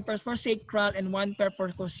also 5 pairs for sacral, and 1 pair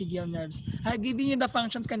for coccygeal nerves. I've given you the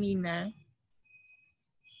functions kanina,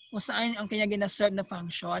 kung saan ang kanya gina-serve na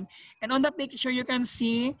function. And on the picture, you can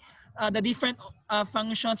see the different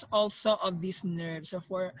functions also of these nerves. So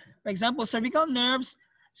for example, cervical nerves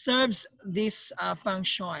serves these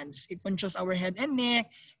functions. It controls our head and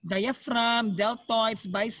neck, diaphragm, deltoids,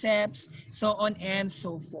 biceps, so on and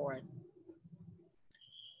so forth.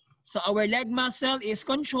 So our leg muscle is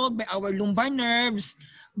controlled by our lumbar nerves.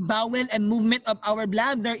 Bowel and movement of our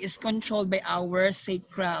bladder is controlled by our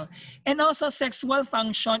sacral. And also sexual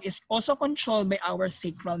function is also controlled by our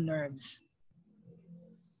sacral nerves.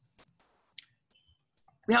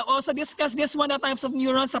 We have also discussed this one, the types of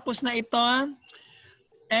neurons. Tapos na ito.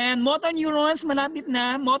 And motor neurons, malapit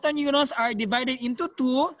na. Motor neurons are divided into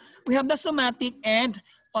 2. We have the somatic and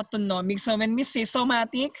autonomic. So when we say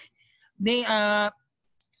somatic, they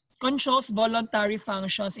controls voluntary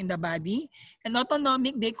functions in the body. And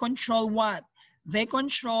autonomic, they control what? They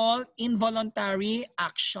control involuntary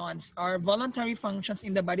actions or voluntary functions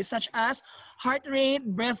in the body, such as heart rate,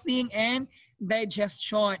 breathing, and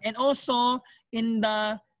digestion. And also in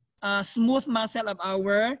the smooth muscle of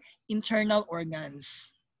our internal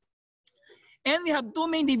organs. And we have 2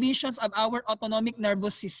 main divisions of our autonomic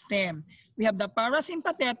nervous system. We have the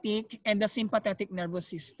parasympathetic and the sympathetic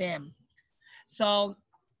nervous system. So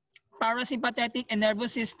parasympathetic and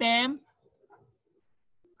nervous system,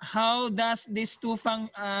 how does these two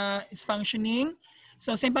is functioning?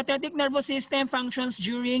 So sympathetic nervous system functions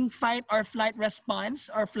during fight or flight response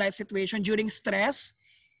or flight situation during stress,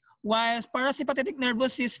 while parasympathetic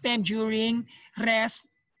nervous system during rest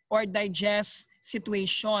or digest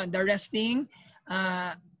situation, the resting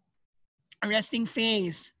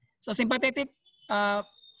phase. So sympathetic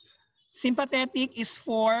is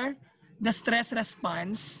for the stress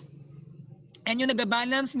response. And yung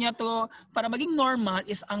nag-balance niya to para maging normal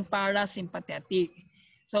is ang parasympathetic.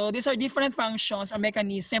 So these are different functions or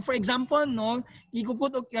mechanism. For example, no,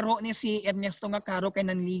 igugod og iro ni si Ernesto nga karo kay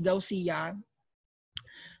nanligaw siya.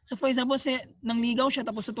 So for example, nangligaw siya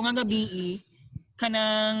tapos sa tungang gabi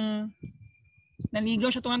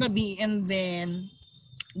nanligaw siya tungang gabi and then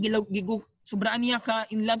sobraan niya ka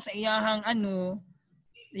in love sa iyahang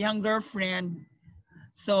iyang girlfriend.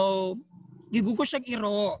 So gigugo siya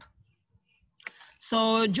iro.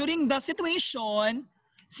 So during the situation,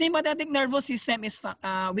 sympathetic nervous system is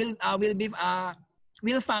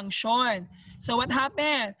will function. So what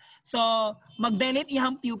happened? So mag-dilate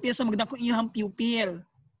iyang pupil, so magdako iyang pupil.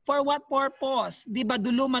 For what purpose? Di ba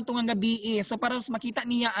dulo man tungang gabi so para makita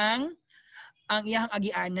niya ang iyang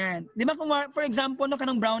agianan. Di ba kung for example no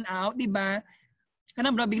kanang brown out, di ba?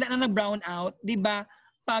 Bigla na nag-brown out, di ba?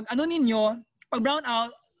 Pag pag brown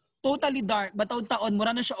out, totally dark, bataod-taon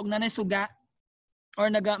mura na siya og nanay suga. Or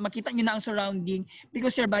makita nyo na ang surrounding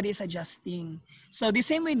because your body is adjusting. So the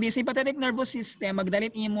same way, this sympathetic nervous system,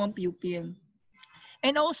 magdalit niyo mo ang pupil.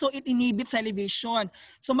 And also, it inhibits salivation.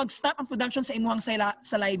 So mag-stop ang production sa imuhang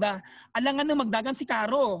saliva. Alangan nang magdagan si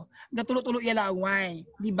Karo, gatulo-tulo ilaway.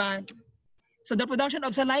 Diba? So the production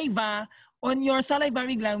of saliva on your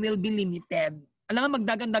salivary gland will be limited. Alangan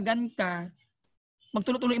magdagan-dagan ka,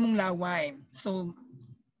 magtulo-tulo imong laway. So,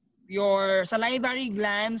 your salivary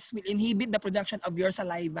glands will inhibit the production of your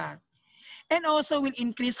saliva. And also will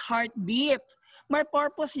increase heartbeat. May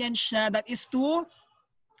purpose yan siya, that is to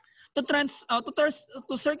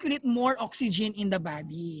circulate more oxygen in the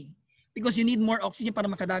body. Because you need more oxygen para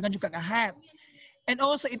makadagan yung kagahat. And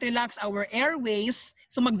also, it relax our airways.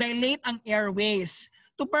 So, mag-dilate ang airways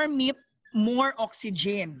to permit more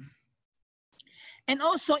oxygen. And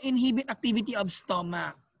also, inhibit activity of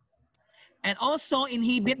stomach. And also,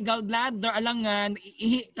 inhibit gallbladder, alangan,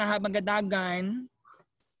 ihi kahabagadagan.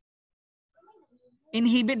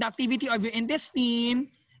 Inhibit the activity of your intestine,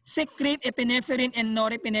 secrete epinephrine and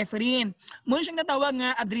norepinephrine. Muna siyang natawag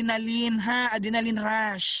nga adrenaline, adrenaline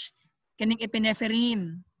rush. Kaning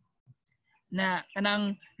epinephrine. Na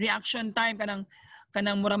kanang reaction time,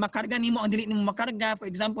 kanang mura makarga nimo ang dili nimo makarga. For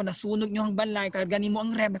example, nasunog niyo ang balay, karga nimo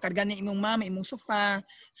ang ref, nakarga ni imong mama, imong sofa.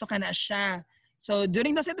 So kana siya. So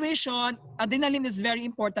during the situation, adrenaline is very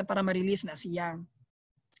important para ma-release na siya.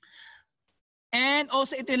 And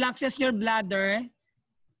also it relaxes your bladder.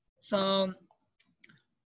 So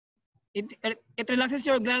it relaxes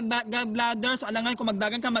your gallbladder. So alangan kung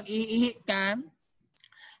magdagan ka, mag-ihi ka.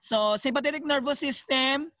 So sympathetic nervous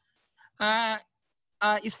system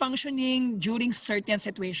is functioning during certain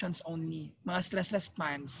situations only. Mga stress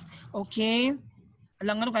response. Okay?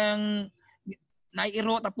 Alangan kayang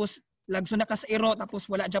naiiro tapos lagso na ka sa iro tapos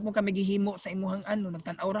wala dyan mo ka magihimo sa imuhang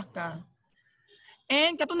nagtanaw ra ka.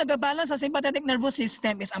 And katong nagabalance sa sympathetic nervous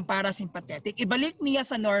system is ang parasympathetic. Ibalik niya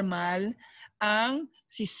sa normal ang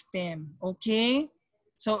system. Okay?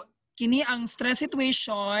 So, kini ang stress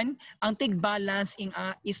situation, ang tig-balance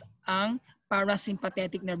is ang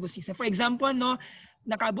parasympathetic nervous system. For example, no,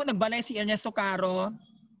 nagbalay si Ernesto Caro,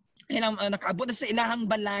 nakaabot na sa ilahang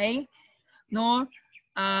balay, no,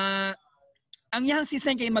 ang iyahang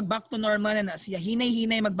system kay mag-back to normal na siya.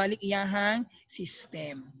 Hinay-hinay magbalik iyahang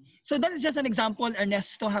system. So that is just an example,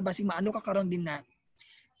 Ernesto, habasing maano ka karon din na.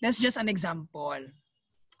 That's just an example.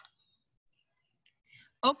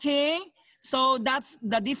 Okay, so that's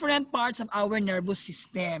the different parts of our nervous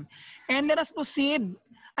system. And let us proceed.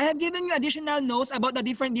 I have given you additional notes about the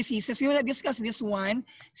different diseases. We will discuss this one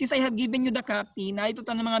since I have given you the copy. Na ito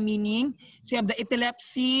ng mga meaning. So you have the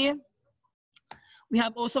epilepsy. We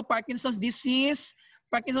have also Parkinson's disease.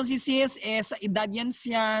 Parkinson's disease is edad yan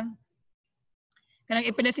siya. Kanang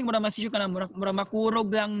epilepsy, mura masisyo ka na, mura makurog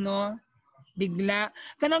lang, no? Bigla.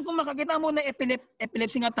 Kanang kung makakita mo na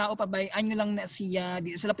epilepsy nga tao, pabayaan nyo lang na siya.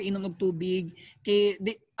 Di sila painom ng tubig. Kay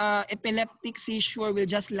epileptic seizure will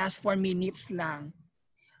just last 4 minutes lang.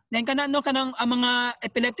 Then kanang ang mga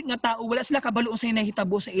epileptic nga tao, wala sila kabalo sa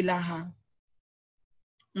nahitabo sa ilaha.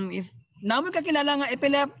 If naman kakilala nga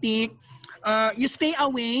epileptic, you stay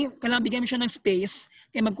away, kailangan bigyan mo siya ng space,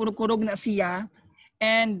 kaya magkurog-kurog na siya.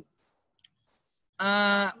 And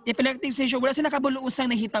epileptic seizure, wala sila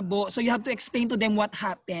kabuluusang nahitabo, so you have to explain to them what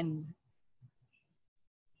happened.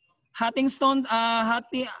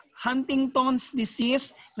 Huntington's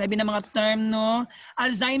disease, grabe na mga term, no?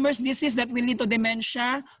 Alzheimer's disease that will lead to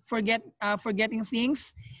dementia, forgetting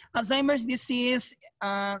things. Alzheimer's disease,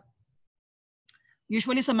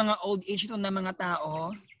 usually sa mga old age ito na mga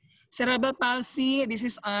tao. Cerebral palsy, this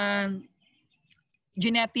is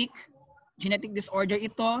genetic disorder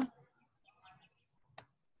ito.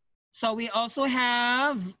 So we also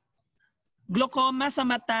have glaucoma sa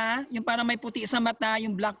mata, yung parang may puti sa mata,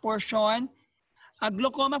 yung black portion.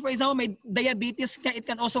 Glaucoma, for example, may diabetes ka, it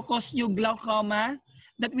can also cause you glaucoma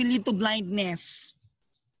that will lead to blindness.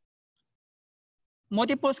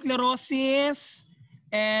 Multiple sclerosis,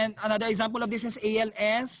 and another example of this is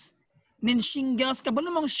ALS. Then shingles,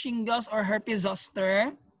 kabalo mong shingles or herpes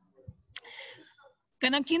zoster.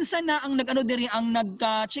 Kanang kinsa na ang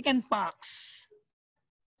chicken pox.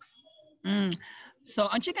 So,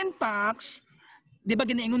 ang chicken pox, di ba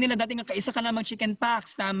ginaingon nila dati nga kaisa ka lamang chicken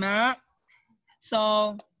pox, tama?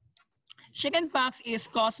 So, chicken pox is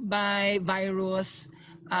caused by virus.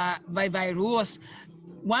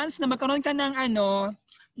 Once na magkaroon ka ng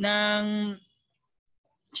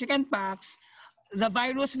chicken pox, the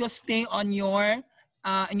virus will stay on your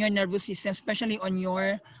nervous system, especially on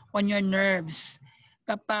your nerves.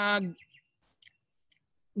 Kapag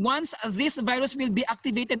once this virus will be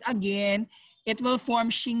activated again, it will form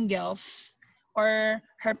shingles or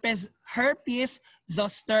herpes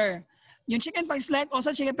zoster. Yung chicken pox like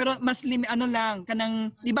also chicken, pero mas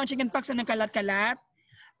kanang, di ba ang chicken pox ang kalat-kalat?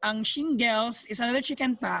 Ang shingles is another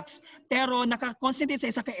chicken pox, pero naka-concentrate sa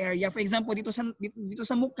isa ka area. For example, dito sa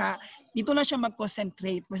mukha, dito na siya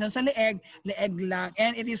mag-concentrate. For example, sa leeg lang.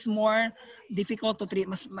 And it is more difficult to treat.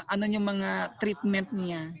 Mas yung mga treatment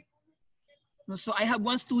niya. So I have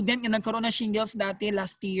one student na nagkaroon ng shingles dati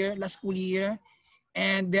last school year.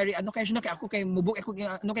 And very, ano kayo siya, ako kay mubuk,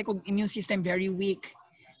 ano kay kong immune system very weak.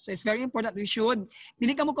 So it's very important we should.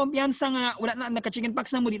 Dili ka mo kumpiyansa nga, wala na nagka-chickenpox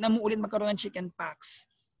na mo, di na mo ulit magkaroon ng chickenpox.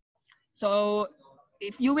 So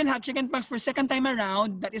if you will have chickenpox for second time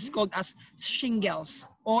around, that is called as shingles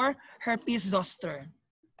or herpes zoster.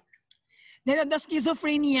 Then the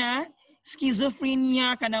schizophrenia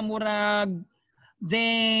kanang murag,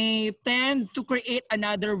 they tend to create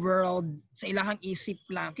another world sa ilahang isip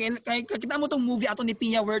lang. Kaya kita mo tong movie ato ni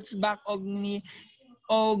Pia Wurtzbach og ni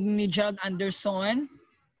Gerald Anderson.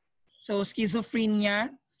 So schizophrenia,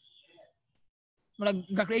 murag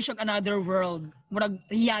ga-create siya another world, murag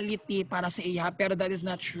reality para sa iya, pero that is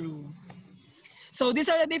not true. So these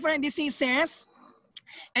are the different diseases,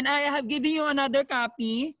 and I have given you another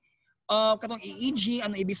copy katong EEG,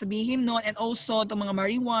 ano ibig sabihin nun, and also itong mga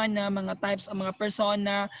marijuana, mga types of mga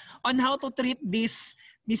persona on how to treat these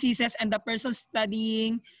diseases and the person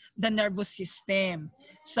studying the nervous system.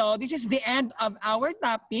 So this is the end of our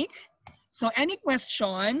topic. So any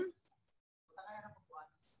question?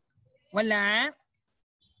 Wala?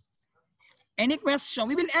 Any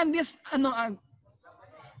question? We will end this,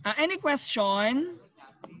 any question?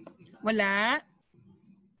 Wala?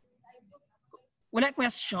 Wala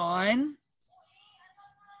question?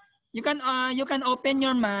 You can open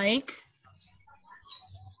your mic.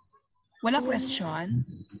 Wala question?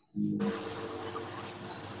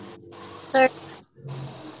 Sir.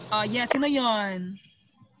 Yes, sino yun?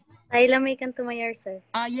 Ayla May Cantumayor, sir.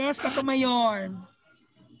 Yes, Katumayor.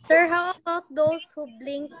 Sir, how about those who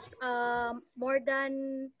blink more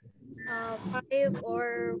than 5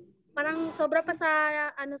 or parang sobra pa sa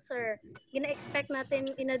sir, gina-expect natin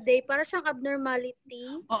in a day, para siyang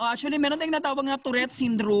abnormality? Actually, meron tayong natawag na Tourette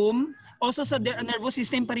syndrome. Also sa nervous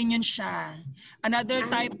system pa rin yun siya. Another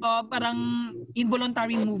type of parang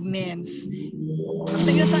involuntary movements. Kita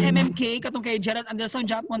nyo sa MMK, katong kay Gerald Anderson,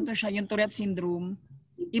 Japan to siya, yung Tourette syndrome.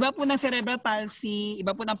 Iba po ng cerebral palsy,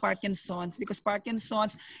 iba po ng Parkinson's, because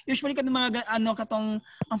Parkinson's, usually katong mga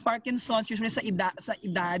ang Parkinson's usually sa edad,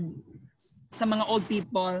 sa mga old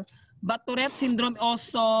people. But Tourette syndrome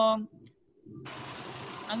also,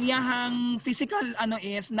 ang iyahang physical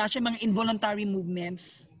is, na siya mga involuntary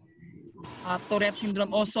movements. Tourette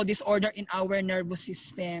syndrome also disorder in our nervous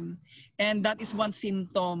system. And that is one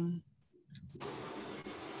symptom.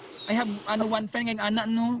 I have one friend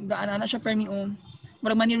ngayong gaana siya permi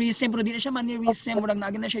murag mannerism, pero di na siya mannerism, murag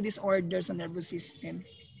naagin na siya disorder sa nervous system.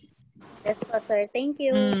 Yes po, sir. Thank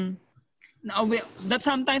you. Now, that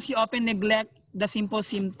sometimes you often neglect the simple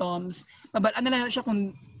symptoms. But ano na siya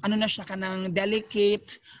kung ano na siya kanang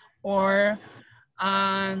delicate or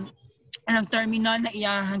terminal na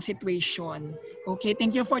iyahang situation. Okay,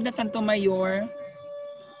 thank you for that, Cantumayor.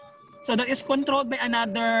 So that is controlled by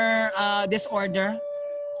another disorder.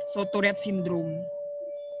 So Tourette syndrome.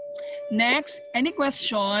 Next, any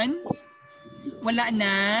question? Wala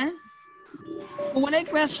na? Kung wala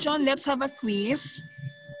yung question, let's have a quiz.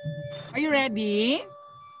 Are you ready?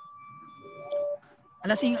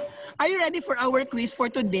 Are you ready for our quiz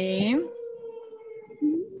for today?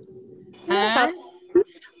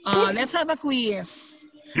 Let's have a quiz.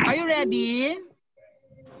 Are you ready?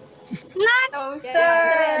 No,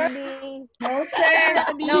 sir. No, sir.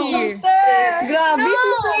 Ready? No, sir. Grabe, No.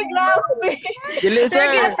 sir. Grabe. Dili, Sir, sir.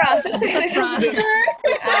 gina-process.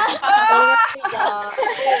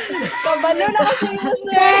 Kabalo na kasi mo,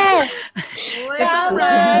 sir. It's a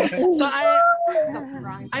prank. So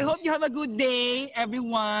I hope you have a good day,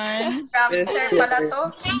 everyone. Prankster pala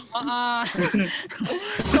to.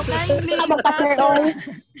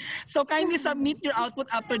 So kindly submit your output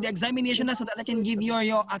after the examination so that I can give your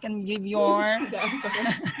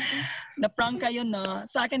na prank kayo na.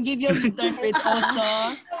 So I can give your midterm grades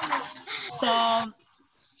also. So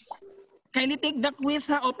kindly take the quiz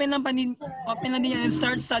ha. Open lang din and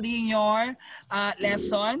start studying your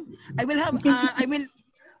lesson.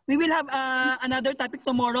 We will have another topic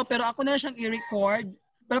tomorrow, pero ako na siyang i-record.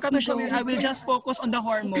 Pero kato siya, I will just focus on the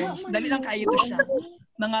hormones. Dali lang kayo to siya.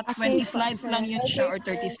 Mga 20 slides lang yun siya or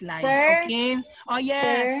 30 slides. Sir? Okay? Oh,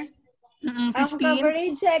 yes. Ang Christine?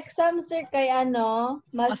 coverage sa exam, sir, kay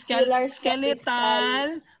muscular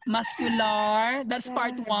Skeletal, muscular. That's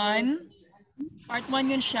part 1. Part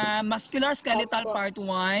 1 yun siya. Muscular, skeletal, part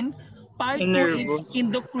 1. Part 2 is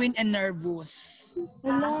endocrine and nervous.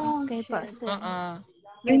 Hello. Okay po, sir.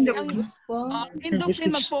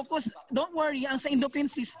 Endocrine mag-focus, don't worry, ang sa endocrine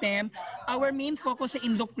system, our main focus sa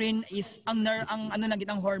endocrine is ang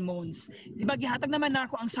hormones. Di ba gihatag naman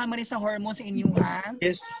ako ang summary sa hormones sa inyo, ha?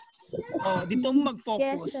 Yes. Oh, dito mo Yes,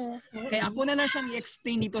 mag-focus. sir. Kaya ako na lang siyang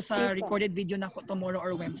i-explain dito sa recorded video na ako tomorrow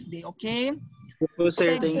or Wednesday, okay? Po,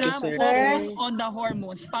 sir. Okay, Thank you, exam, sir. focus on the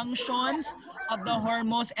hormones, functions of the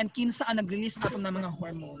hormones, and kinsa ang nag-release ato ng mga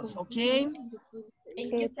hormones, okay?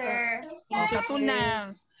 Thank you, sir. Oh, kato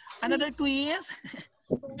lang. Another quiz?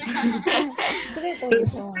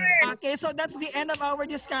 Okay, so that's the end of our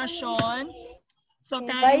discussion. So,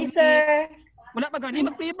 Bye, kindly, sir. wala pa gani,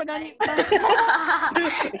 mag-pray pa gani.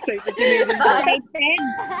 Excited si Maiden, sir.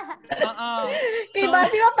 Oo. Kay So,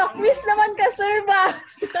 bati mo, pa-quiz naman ka, sir ba?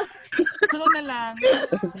 sunod na lang.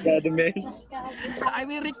 God, man. So, I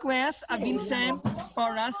will request Vincent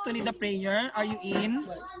for us to lead the prayer. Are you in?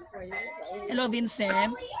 Hello,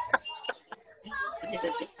 Vincent.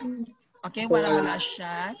 Okay, wala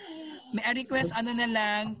siya. May I request ano na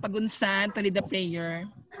lang, Pagunsan to lead the prayer.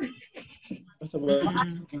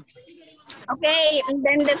 Okay, and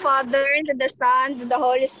then the Father, and to the Son, to the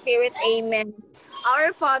Holy Spirit, Amen.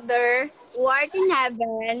 Our Father, who art in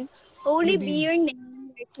heaven, holy be your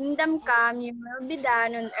name, your kingdom come, your will be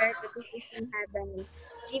done on earth as it is in heaven.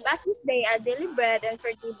 Give us this day our daily bread and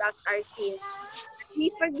forgive us our sins, as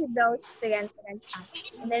we forgive those who against us.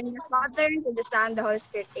 And then the Father, and to the Son, the Holy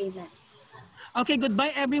Spirit, Amen. Okay,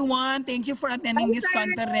 goodbye everyone. Thank you for attending this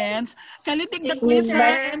conference. Kindly take the quiz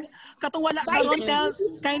ha, and katong wala karon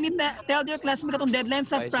kindly tell your classmates katong deadline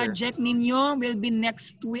sa project ninyo will be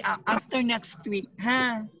next week, after next week,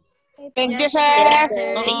 ha? Thank you, sir.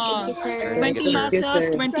 Oo. 20 muscles,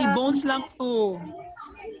 20 bones lang to.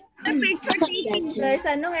 Sir,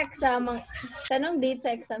 sanong exam? Sanong date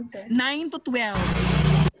sa exam, sir? 9 to 12.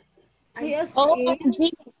 Yes, OMG.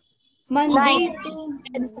 Monday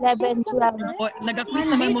 11, 12. O,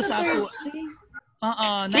 nag-quiz naman mo sa ako.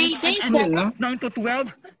 Oo, 9 to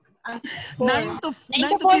 12. 9 to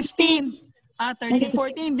 15. 13,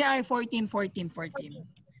 14, di ay 14.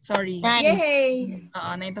 Sorry. Yay!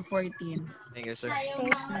 9 to 14. Thank you, sir.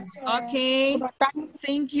 Okay.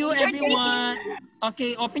 Thank you, everyone.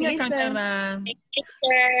 Okay, open your camera.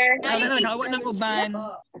 Nagawa ng uban.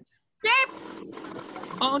 Sir,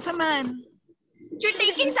 Oo, sa man. you're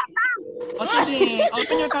taking sa pa. O sige,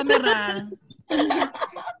 open your camera.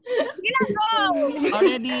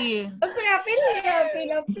 Already. Pinapil.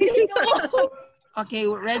 Okay,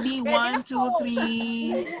 ready? 1, 2,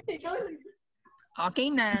 3.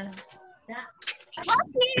 Okay na.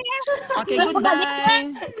 Okay,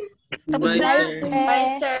 goodbye. Tapos na.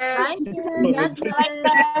 Bye, sir.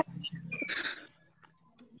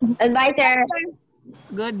 Bye, sir.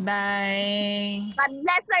 Goodbye. God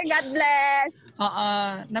bless, sir. God bless. Oo,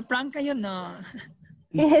 na-prank kayo, no?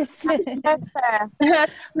 Yes, sir.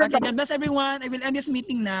 Okay, God bless everyone. I will end this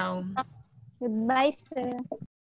meeting now. Goodbye, sir.